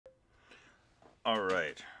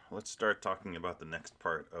Alright, let's start talking about the next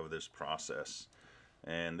part of this process.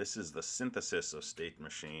 And this is the synthesis of state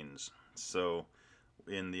machines. So,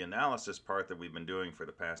 in the analysis part that we've been doing for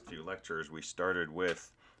the past few lectures, we started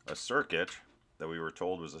with a circuit that we were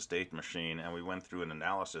told was a state machine, and we went through an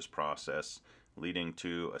analysis process leading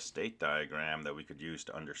to a state diagram that we could use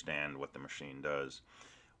to understand what the machine does.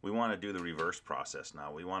 We want to do the reverse process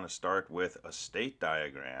now. We want to start with a state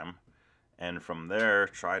diagram, and from there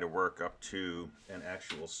try to work up to an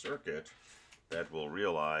actual circuit that will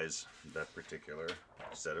realize that particular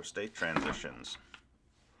set of state transitions.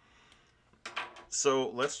 So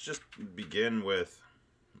let's just begin with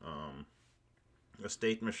a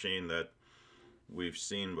state machine that we've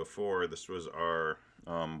seen before. This was our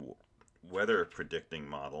weather predicting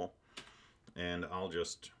model, and I'll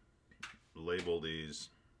just label these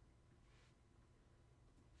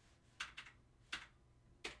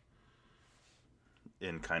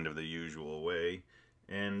in kind of the usual way.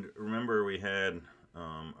 And remember, we had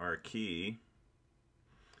our key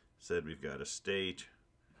said we've got a state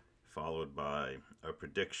followed by a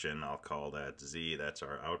prediction. I'll call that Z, that's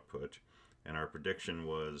our output. And our prediction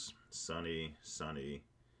was sunny, sunny,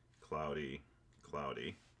 cloudy,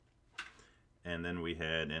 cloudy. And then we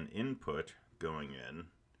had an input going in,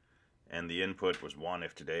 and the input was 1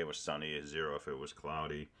 if today was sunny, 0 if it was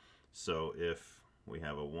cloudy. So if we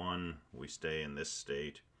have a 1, we stay in this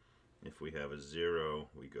state. If we have a 0,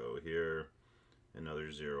 we go here.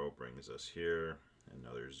 Another 0 brings us here.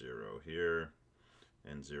 Another 0 here.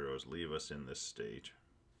 And zeros leave us in this state.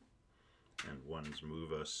 And 1s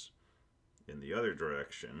move us in the other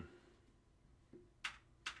direction.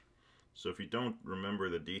 So if you don't remember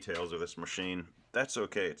the details of this machine, that's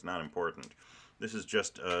okay, it's not important. This is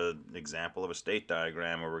just an example of a state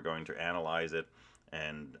diagram where we're going to analyze it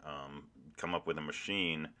and come up with a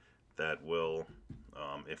machine that will,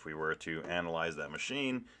 if we were to analyze that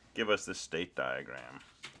machine, give us this state diagram.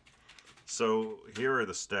 So here are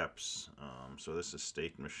the steps. So this is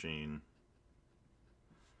state machine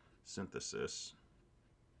synthesis.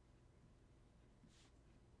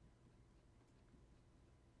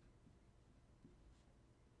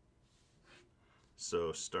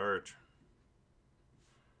 So start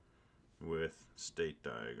with state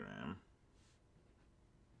diagram.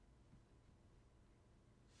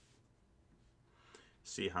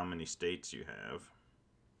 See how many states you have.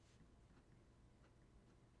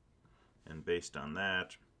 And based on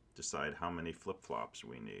that, decide how many flip-flops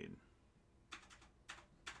we need.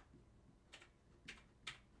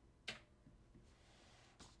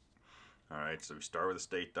 Alright, so we start with a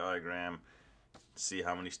state diagram. See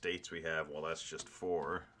how many states we have. Well, that's just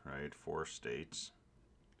 4, right? 4 states.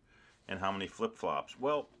 And how many flip-flops?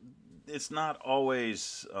 Well, it's not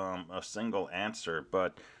always a single answer,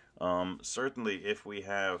 but certainly if we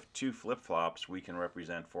have 2 flip-flops, we can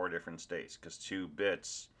represent 4 different states, because 2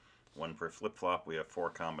 bits, 1 per flip-flop, we have 4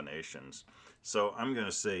 combinations. So I'm going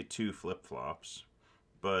to say 2 flip-flops,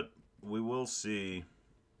 but we will see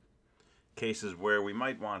cases where we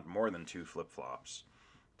might want more than 2 flip-flops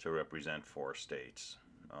to represent 4 states.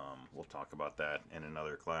 We'll talk about that in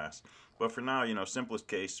another class. But for now, simplest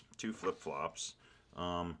case, 2 flip-flops.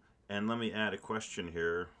 And let me add a question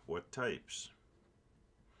here. What types?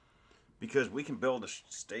 Because we can build a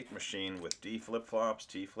state machine with D flip-flops,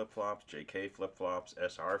 T flip-flops, JK flip-flops,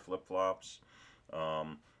 SR flip-flops.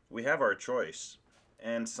 We have our choice.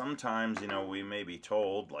 And sometimes, we may be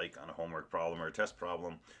told, like on a homework problem or a test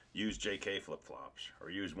problem, use JK flip-flops, or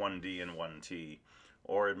use 1D and 1T.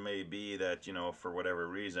 Or it may be that, for whatever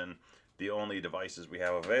reason, the only devices we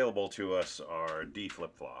have available to us are D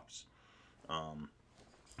flip-flops.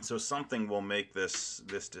 So something will make this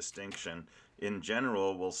distinction. In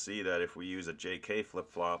general, we'll see that if we use a JK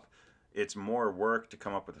flip-flop, it's more work to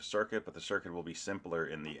come up with a circuit, but the circuit will be simpler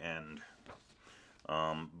in the end.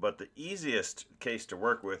 But the easiest case to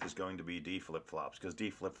work with is going to be D flip-flops, because D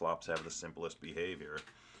flip-flops have the simplest behavior.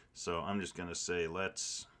 So I'm just going to say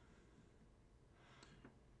let's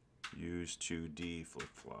use 2 D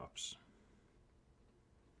flip-flops.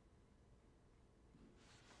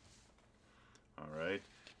 Alright,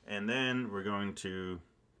 and then we're going to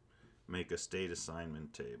make a state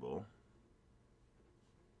assignment table.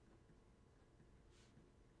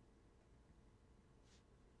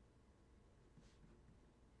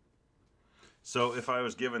 So if I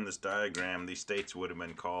was given this diagram, these states would have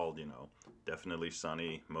been called, definitely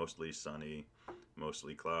sunny, mostly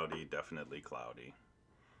cloudy, definitely cloudy.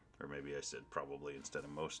 Or maybe I said probably instead of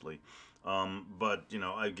mostly. But,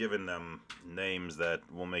 I've given them names that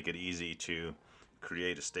will make it easy to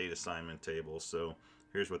create a state assignment table. So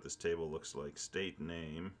here's what this table looks like. State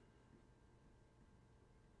name.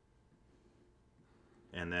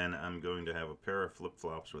 And then I'm going to have a pair of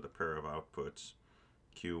flip-flops with a pair of outputs,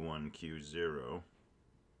 Q1, Q0.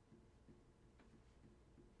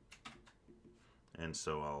 And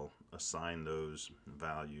so I'll assign those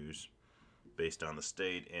values based on the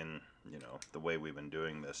state in, the way we've been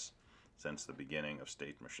doing this since the beginning of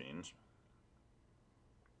state machines.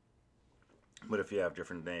 But if you have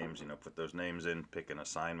different names, put those names in, pick an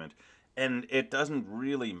assignment. And it doesn't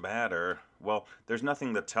really matter. Well, there's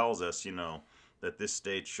nothing that tells us, that this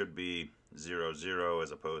state should be 0, 0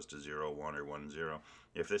 as opposed to 0, 1 or 1, 0.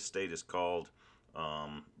 If this state is called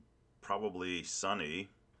probably sunny,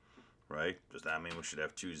 right? Does that mean we should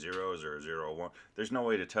have 2 zeros or 0, 1? There's no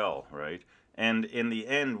way to tell, right? And in the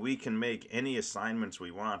end, we can make any assignments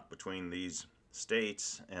we want between these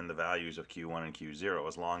states and the values of Q1 and Q0,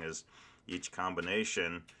 as long as each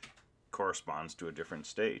combination corresponds to a different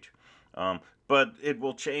state. But it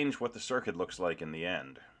will change what the circuit looks like in the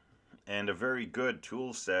end. And a very good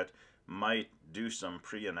tool set might do some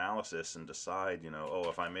pre-analysis and decide, oh,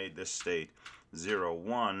 if I made this state 0,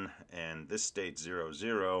 1 and this state 0,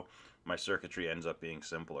 0, my circuitry ends up being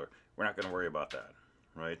simpler. We're not going to worry about that,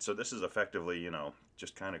 right? So this is effectively,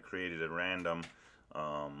 just kind of created at random.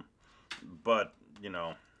 But,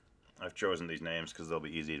 I've chosen these names because they'll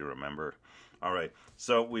be easy to remember. All right,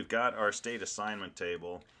 so we've got our state assignment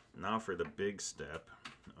table. Now for the big step,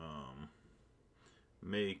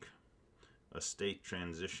 make a state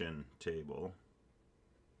transition table.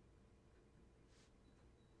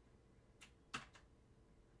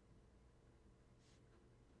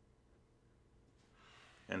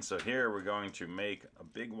 And so here we're going to make a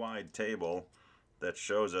big wide table that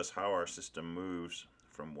shows us how our system moves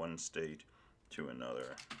from one state to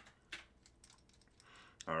another.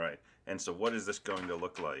 All right, and so what is this going to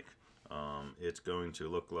look like? It's going to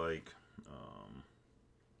look like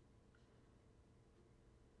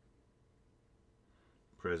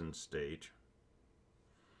present state,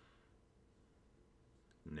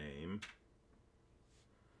 name,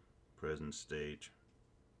 present state,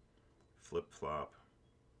 flip-flop,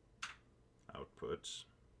 outputs.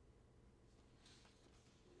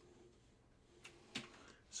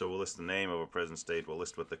 So we'll list the name of a present state, we'll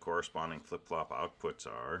list what the corresponding flip-flop outputs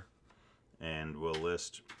are, and we'll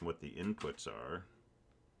list what the inputs are.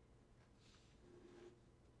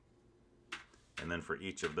 And then for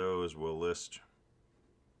each of those, we'll list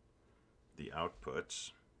the outputs,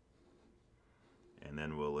 and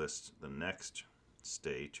then we'll list the next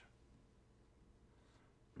state,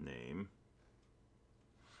 name,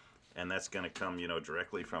 and that's going to come,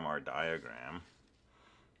 directly from our diagram.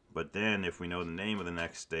 But then if we know the name of the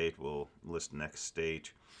next state, we'll list next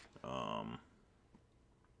state,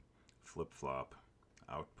 flip-flop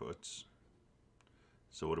outputs.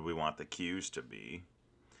 So what do we want the Q's to be?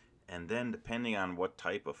 And then depending on what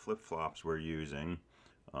type of flip-flops we're using,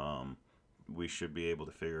 we should be able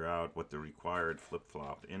to figure out what the required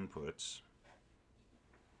flip-flop inputs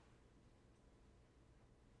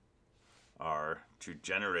are to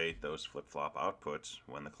generate those flip-flop outputs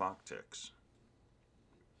when the clock ticks.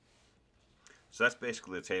 So that's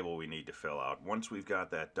basically the table we need to fill out. Once we've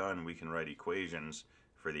got that done, we can write equations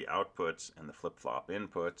for the outputs and the flip-flop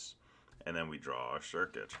inputs, and then we draw our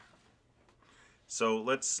circuit. So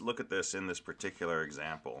let's look at this in this particular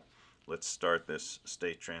example. Let's start this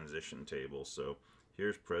state transition table. So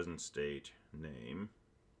here's present state, name.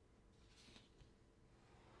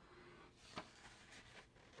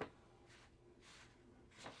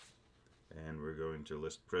 And we're going to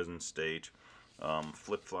list present state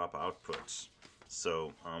flip-flop outputs.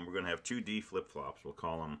 So we're going to have two D flip-flops. We'll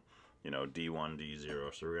call them, D1,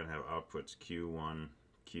 D0. So we're going to have outputs Q1,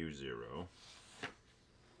 Q0.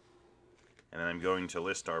 And then I'm going to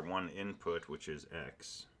list our one input, which is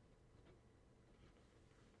X.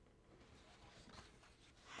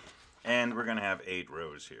 And we're going to have 8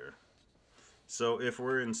 rows here. So if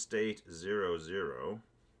we're in state 0, 0,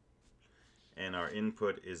 and our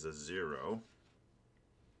input is a 0,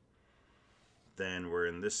 then we're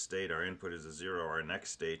in this state, our input is a 0, our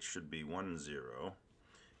next state should be 1, 0.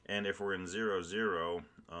 And if we're in 0, 0,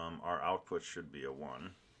 our output should be a 1.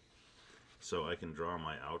 So I can draw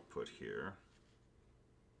my output here,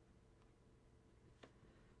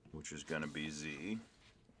 which is going to be Z.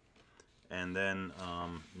 And then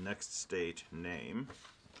next state, name.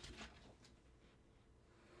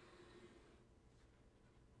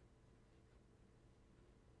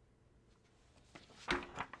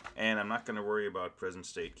 And I'm not going to worry about present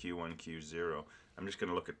state Q1, Q0. I'm just going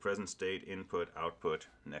to look at present state, input, output,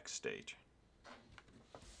 next state.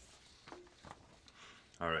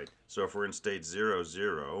 All right, so if we're in state 0,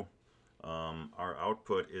 0, our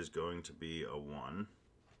output is going to be a 1.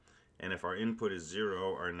 And if our input is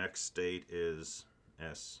 0, our next state is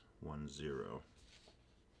S10.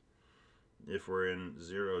 If we're in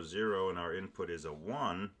 0, 0 and our input is a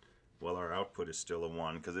 1, well, our output is still a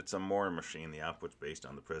 1 because it's a Moore machine. The output's based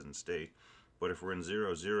on the present state. But if we're in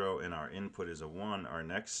 0, 0 and our input is a 1, our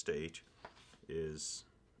next state is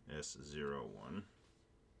S01.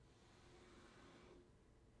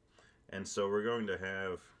 And so we're going to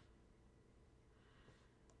have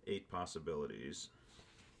 8 possibilities.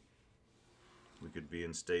 We could be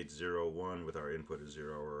in state 0, 1 with our input of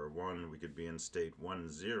 0 or 1. We could be in state 1,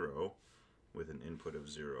 0 with an input of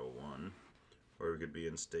 0, 1. Or we could be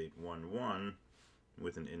in state 1, 1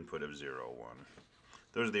 with an input of 0, 1.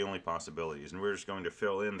 Those are the only possibilities, and we're just going to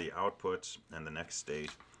fill in the outputs and the next state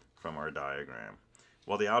from our diagram.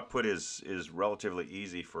 Well, the output is relatively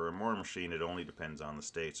easy. For a Moore machine, it only depends on the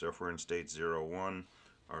state. So if we're in state 0, 1,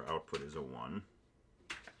 our output is a 1.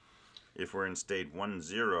 If we're in state 1,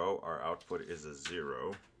 0, our output is a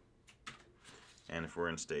 0. And if we're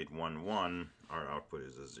in state 1, 1, our output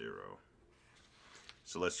is a 0.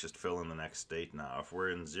 So let's just fill in the next state now. If we're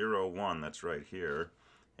in 0, 1, that's right here,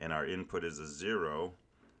 and our input is a 0,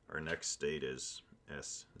 our next state is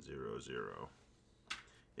S00.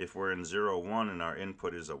 If we're in 0, 1 and our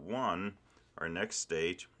input is a 1, our next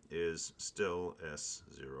state is still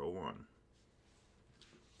S01.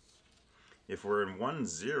 If we're in 1,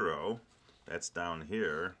 0, that's down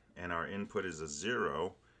here, and our input is a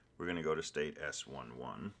 0, we're going to go to state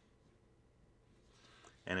S11.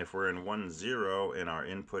 And if we're in 1, 0 and our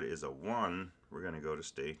input is a 1, we're going to go to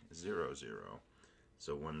state 0, 0.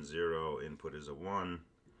 So 1, 0, input is a 1,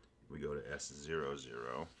 we go to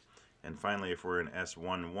S00. And finally, if we're in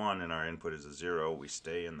S11 and our input is a 0, we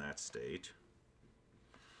stay in that state.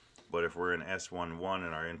 But if we're in S11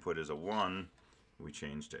 and our input is a 1, we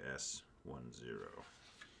change to S10.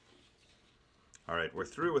 All right, we're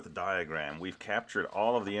through with the diagram. We've captured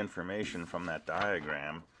all of the information from that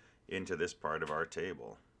diagram into this part of our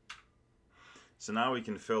table. So now we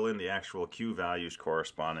can fill in the actual Q values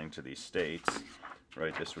corresponding to these states.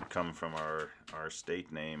 Right, this would come from our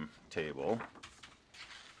state name table.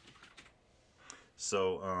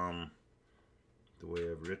 So the way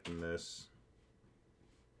I've written this,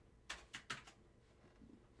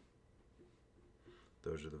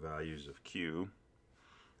 those are the values of Q.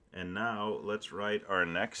 And now let's write our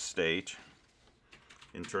next state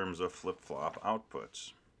in terms of flip-flop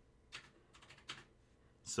outputs.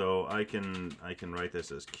 So I can write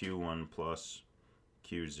this as Q1 plus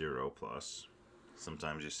Q0 plus.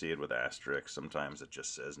 Sometimes you see it with asterisks, sometimes it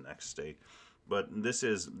just says next state. But this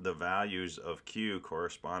is the values of Q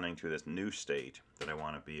corresponding to this new state that I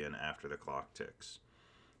want to be in after the clock ticks.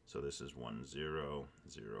 So this is 1, 0,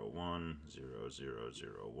 0, 1, 0, 0,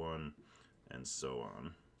 0, 1, and so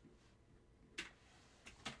on.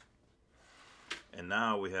 And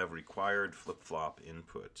now we have required flip-flop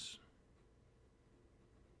inputs.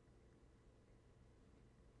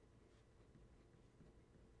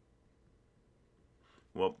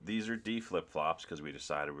 Well, these are D flip-flops because we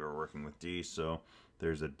decided we were working with D, so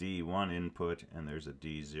there's a D1 input and there's a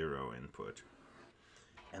D0 input.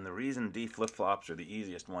 And the reason D flip-flops are the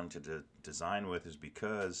easiest one to design with is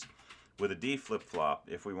because with a D flip-flop,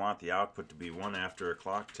 if we want the output to be 1 after a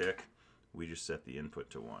clock tick, we just set the input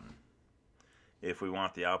to 1. If we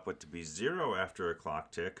want the output to be 0 after a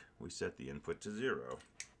clock tick, we set the input to 0.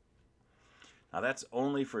 Now that's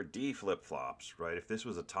only for D flip-flops, right? If this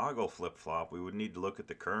was a toggle flip-flop, we would need to look at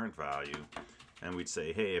the current value, and we'd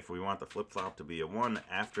say, hey, if we want the flip-flop to be a 1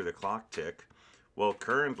 after the clock tick, well,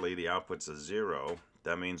 currently the output's a 0.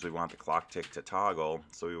 That means we want the clock tick to toggle,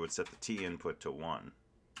 so we would set the T input to 1.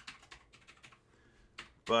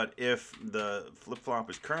 But if the flip-flop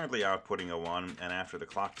is currently outputting a 1, and after the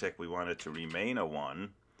clock tick we want it to remain a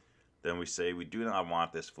 1, then we say we do not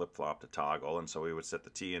want this flip-flop to toggle, and so we would set the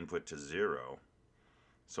T input to 0.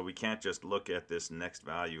 So we can't just look at this next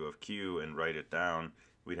value of Q and write it down.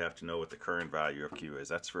 We'd have to know what the current value of Q is.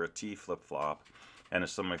 That's for a T flip-flop, and a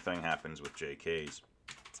similar thing happens with JKs.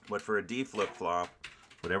 But for a D flip-flop,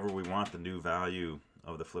 whatever we want the new value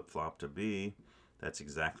of the flip-flop to be, that's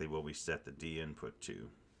exactly what we set the D input to.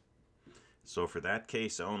 So for that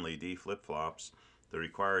case only, D flip-flops, the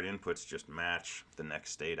required inputs just match the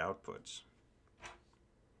next state outputs.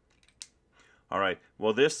 All right,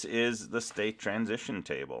 well, this is the state transition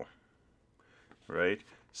table, right?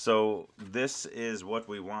 So this is what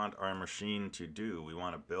we want our machine to do. We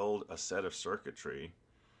want to build a set of circuitry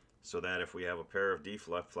so that if we have a pair of D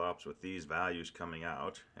flip-flops with these values coming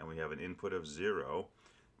out and we have an input of 0,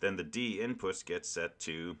 then the D inputs get set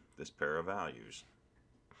to this pair of values.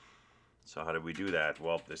 So how did we do that?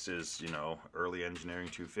 Well, this is, you know, early engineering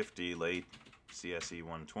 250, late CSE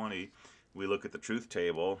 120. We look at the truth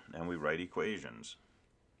table and we write equations.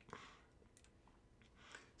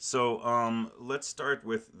 So let's start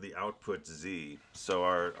with the output Z. So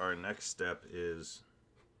our next step is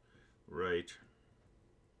write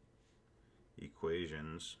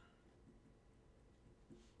equations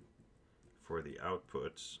for the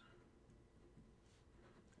outputs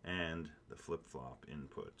and the flip-flop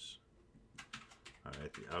inputs. All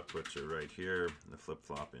right, the outputs are right here, the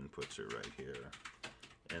flip-flop inputs are right here.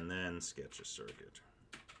 And then sketch a circuit.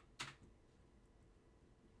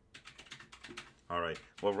 All right,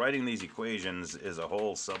 well, writing these equations is a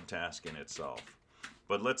whole subtask in itself.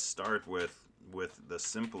 But let's start with the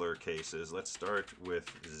simpler cases. Let's start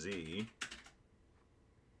with Z.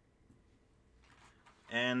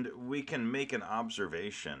 And we can make an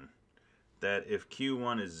observation that if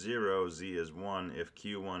Q1 is 0, Z is 1. If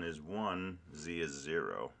Q1 is 1, Z is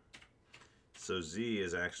 0. So Z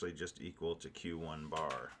is actually just equal to Q1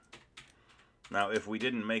 bar. Now, if we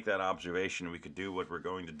didn't make that observation, we could do what we're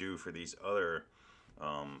going to do for these other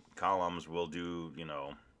columns. We'll do, you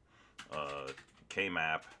know,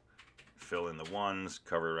 K-map, fill in the ones,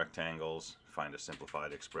 cover rectangles, find a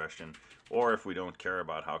simplified expression. Or if we don't care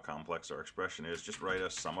about how complex our expression is, just write a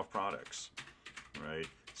sum of products, right?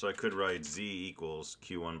 So I could write Z equals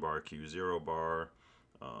Q1 bar, Q0 bar,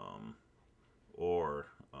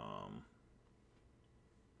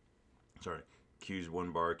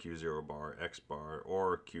 Q1 bar, Q0 bar, X bar,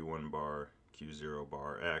 or Q1 bar, Q0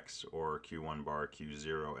 bar, X, or Q1 bar,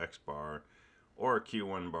 Q0, X bar, or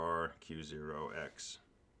Q1 bar, Q0, X.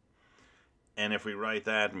 And if we write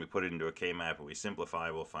that and we put it into a K-map and we simplify,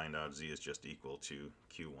 we'll find out Z is just equal to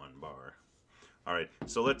Q1 bar. All right,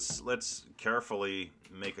 so let's carefully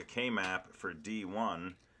make a K-map for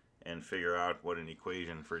D1 and figure out what an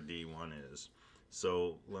equation for D1 is.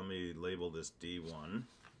 So let me label this D1,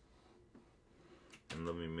 and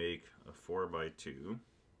let me make a 4x2.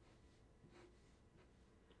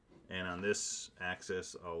 And on this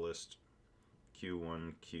axis, I'll list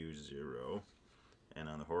Q1, Q0. And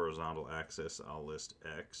on the horizontal axis, I'll list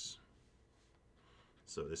X.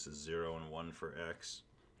 So this is 0 and 1 for X.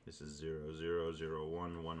 This is 0, 0, 0,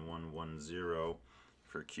 1, 1, 1, 1, 0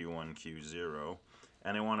 for Q1, Q0.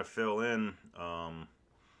 And I want to fill in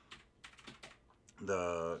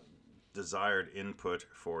the desired input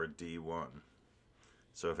for D1.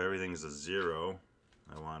 So if everything's a 0,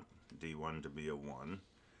 I want D1 to be a 1.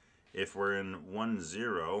 If we're in 1,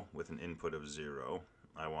 0 with an input of 0,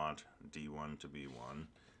 I want D1 to be 1.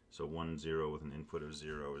 So 1, 0 with an input of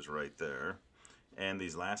 0 is right there. And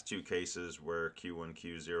these last two cases where Q1,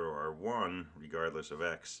 Q0 are 1, regardless of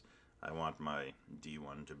X, I want my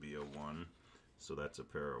D1 to be a 1. So that's a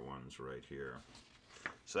pair of 1s right here.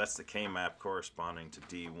 So that's the K-map corresponding to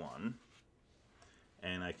D1.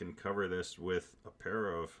 And I can cover this with a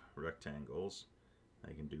pair of rectangles.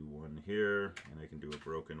 I can do one here, and I can do a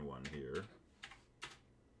broken one here.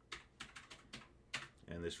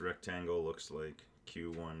 And this rectangle looks like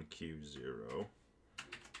Q1, Q0.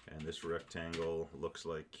 And this rectangle looks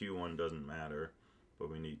like Q1 doesn't matter, but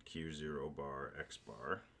we need Q0 bar, X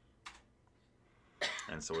bar.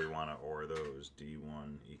 And so we want to OR those.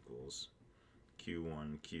 D1 equals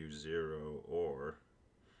Q1, Q0, or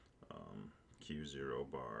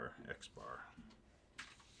Q0 bar, X bar.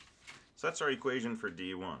 So that's our equation for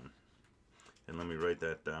D1. And let me write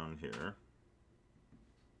that down here.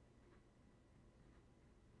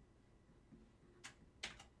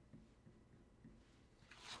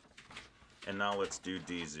 And now let's do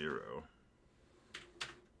D0.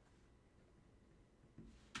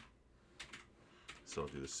 So I'll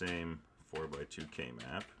do the same 4x2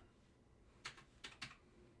 K-map.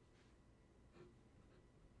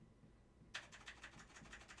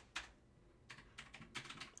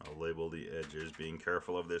 I'll label the edges, being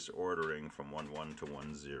careful of this ordering from 1, 1 to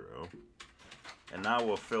 1, 0. And now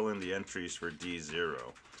we'll fill in the entries for D0.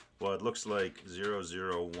 Well, it looks like 0,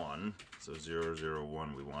 0, 1. So 0, 0,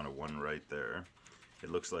 1, we want a 1 right there.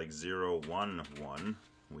 It looks like 0, 1, 1.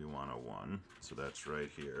 We want a 1. So that's right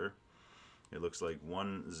here. It looks like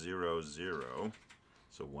 1, 0, 0.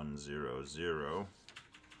 So 1, 0, 0.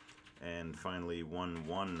 And finally 1,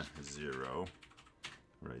 1, 0.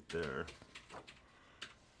 Right there.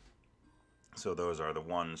 So those are the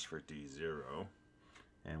 1s for D0.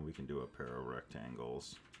 And we can do a pair of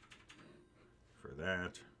rectangles for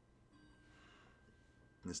that.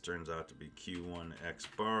 This turns out to be Q1 X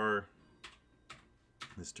bar.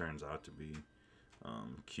 This turns out to be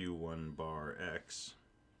Q1 bar X.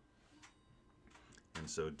 And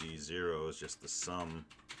so D0 is just the sum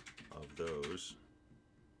of those.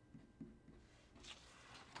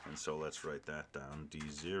 And so let's write that down.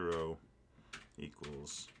 D0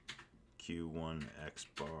 equals Q1 X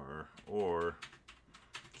bar or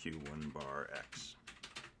Q1 bar X.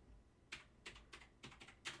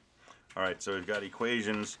 All right, so we've got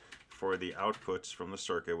equations for the outputs from the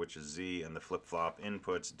circuit, which is Z, and the flip-flop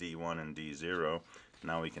inputs, D1 and D0.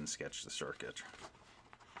 Now we can sketch the circuit.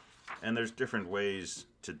 And there's different ways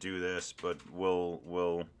to do this, but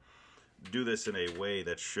we'll do this in a way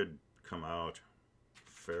that should come out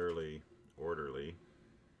fairly orderly.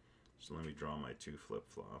 So let me draw my two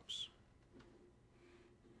flip-flops.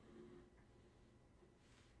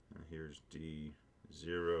 And here's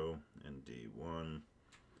D0 and D1.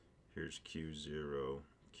 Here's Q0,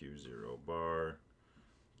 Q0 bar,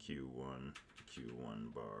 Q1,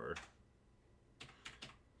 Q1 bar.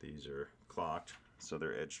 These are clocked, so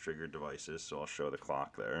they're edge-triggered devices, so I'll show the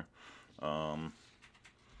clock there.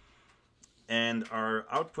 And our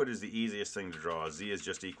output is the easiest thing to draw. Z is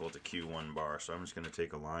just equal to Q1 bar, so I'm just going to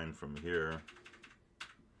take a line from here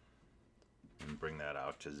and bring that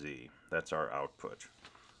out to Z. That's our output.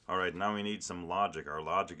 All right, now we need some logic. Our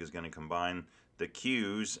logic is going to combine the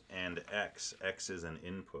Q's and X. X is an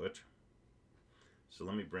input. So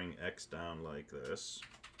let me bring X down like this.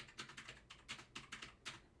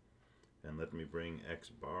 And let me bring X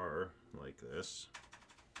bar like this.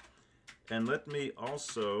 And let me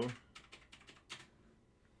also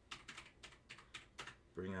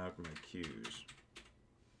bring out my Q's.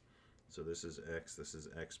 So this is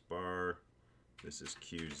X bar, this is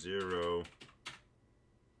Q0.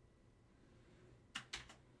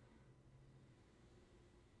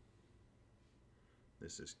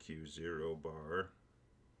 This is Q0 bar.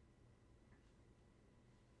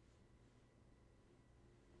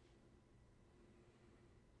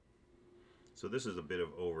 So this is a bit of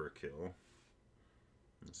overkill.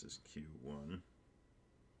 This is Q1.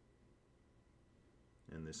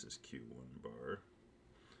 And this is Q1 bar.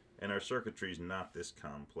 And our circuitry is not this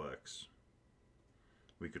complex.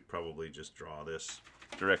 We could probably just draw this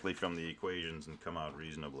directly from the equations and come out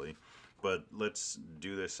reasonably. But let's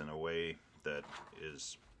do this in a way that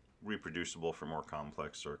is reproducible for more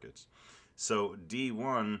complex circuits. So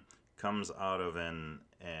D1 comes out of a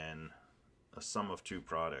sum of two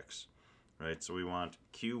products, right? So we want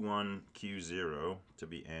Q1, Q0 to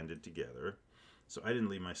be ANDed together. So I didn't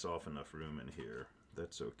leave myself enough room in here.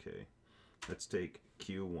 That's okay. Let's take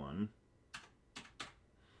Q1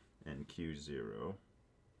 and Q0.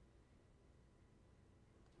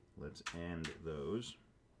 Let's AND those.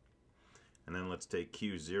 And then let's take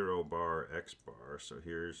Q0 bar X bar. So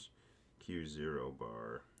here's Q0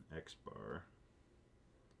 bar X bar.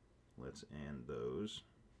 Let's AND those.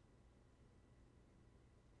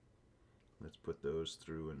 Let's put those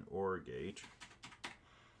through an OR gate.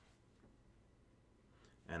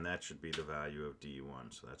 And that should be the value of D1.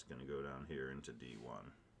 So that's going to go down here into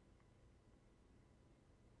D1.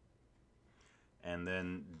 And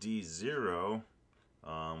then D0,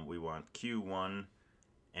 we want Q1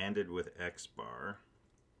 ANDed with X bar.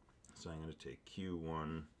 So I'm going to take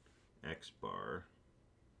Q1 X bar.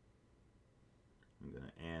 I'm going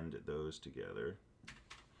to AND those together.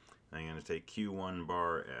 I'm going to take Q1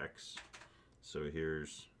 bar X. So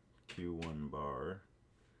here's Q1 bar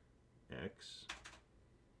X.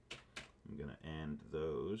 I'm going to AND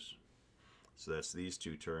those. So that's these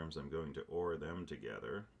two terms. I'm going to OR them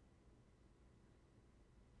together.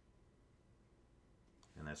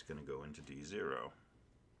 And that's going to go into D0.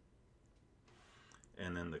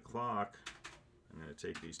 And then the clock, I'm going to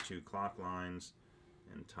take these two clock lines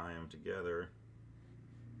and tie them together.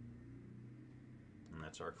 And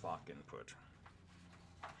that's our clock input.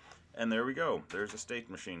 And there we go. There's a state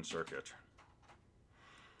machine circuit.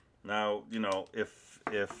 Now, you know, if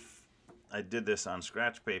I did this on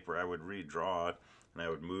scratch paper, I would redraw it and I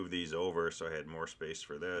would move these over so I had more space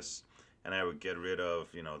for this. And I would get rid of,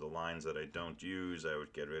 you know, the lines that I don't use. I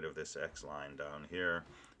would get rid of this X line down here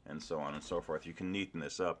and so on and so forth. You can neaten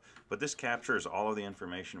this up. But this captures all of the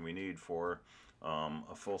information we need for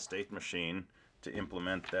a full state machine to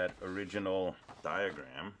implement that original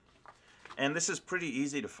diagram. And this is pretty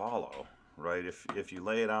easy to follow, right? If you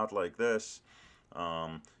lay it out like this,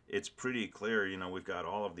 it's pretty clear. You know, we've got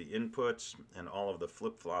all of the inputs and all of the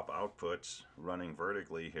flip-flop outputs running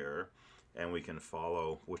vertically here, and we can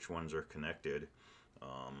follow which ones are connected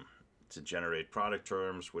to generate product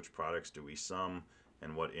terms, which products do we sum,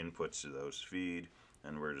 and what inputs do those feed,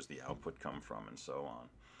 and where does the output come from, and so on.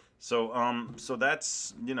 So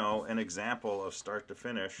that's, you know, an example of start to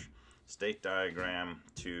finish state diagram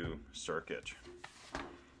to circuit,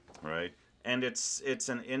 right? And it's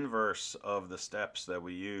an inverse of the steps that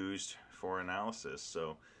we used for analysis.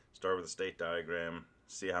 So start with a state diagram,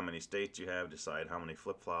 see how many states you have, decide how many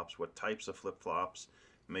flip-flops, what types of flip-flops,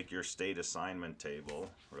 make your state assignment table,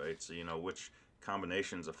 right? So you know which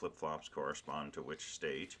combinations of flip-flops correspond to which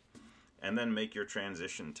state. And then make your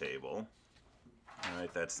transition table. All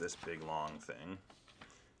right, that's this big long thing.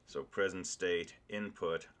 So present state,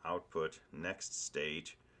 input, output, next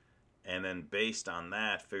state, and then based on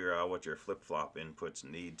that, figure out what your flip-flop inputs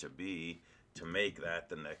need to be to make that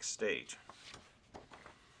the next state.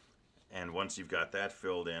 And once you've got that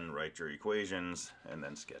filled in, write your equations and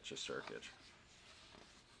then sketch a circuit.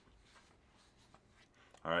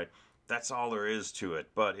 All right, that's all there is to it,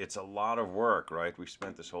 but it's a lot of work, right? We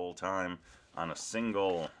spent this whole time on a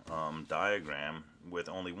single diagram with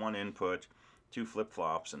only one input, two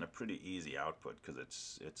flip-flops, and a pretty easy output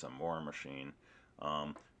because it's a Moore machine.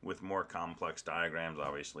 With more complex diagrams,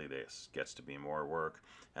 obviously this gets to be more work,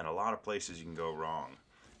 and a lot of places you can go wrong.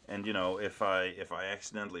 And you know, if I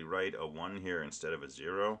accidentally write a 1 here instead of a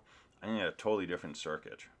 0, I get a totally different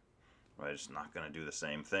circuit. Right? It's not going to do the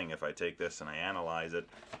same thing. If I take this and I analyze it,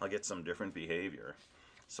 I'll get some different behavior.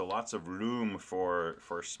 So lots of room for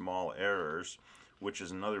small errors, which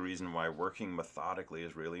is another reason why working methodically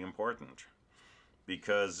is really important.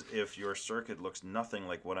 Because if your circuit looks nothing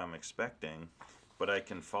like what I'm expecting, but I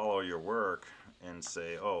can follow your work and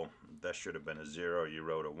say, oh, that should have been a 0, you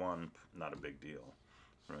wrote a 1, not a big deal,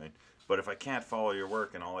 right? But if I can't follow your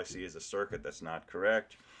work and all I see is a circuit that's not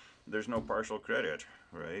correct, there's no partial credit,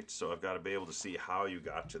 right? So I've got to be able to see how you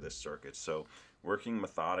got to this circuit. So working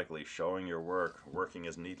methodically, showing your work, working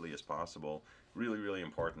as neatly as possible, really, really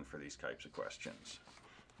important for these types of questions.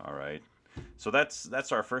 All right. So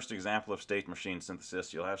that's our first example of state machine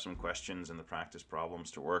synthesis. You'll have some questions in the practice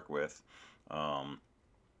problems to work with.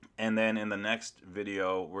 And then in the next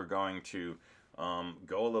video, we're going to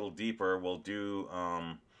go a little deeper. We'll do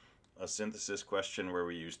a synthesis question where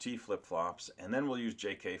we use T flip-flops, and then we'll use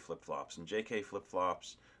JK flip-flops. And JK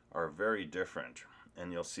flip-flops are very different,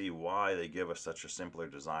 and you'll see why they give us such a simpler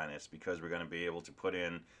design. It's because we're going to be able to put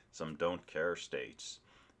in some don't care states,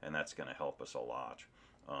 and that's going to help us a lot.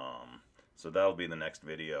 So that'll be the next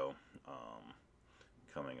video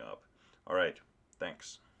coming up. All right,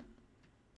 thanks.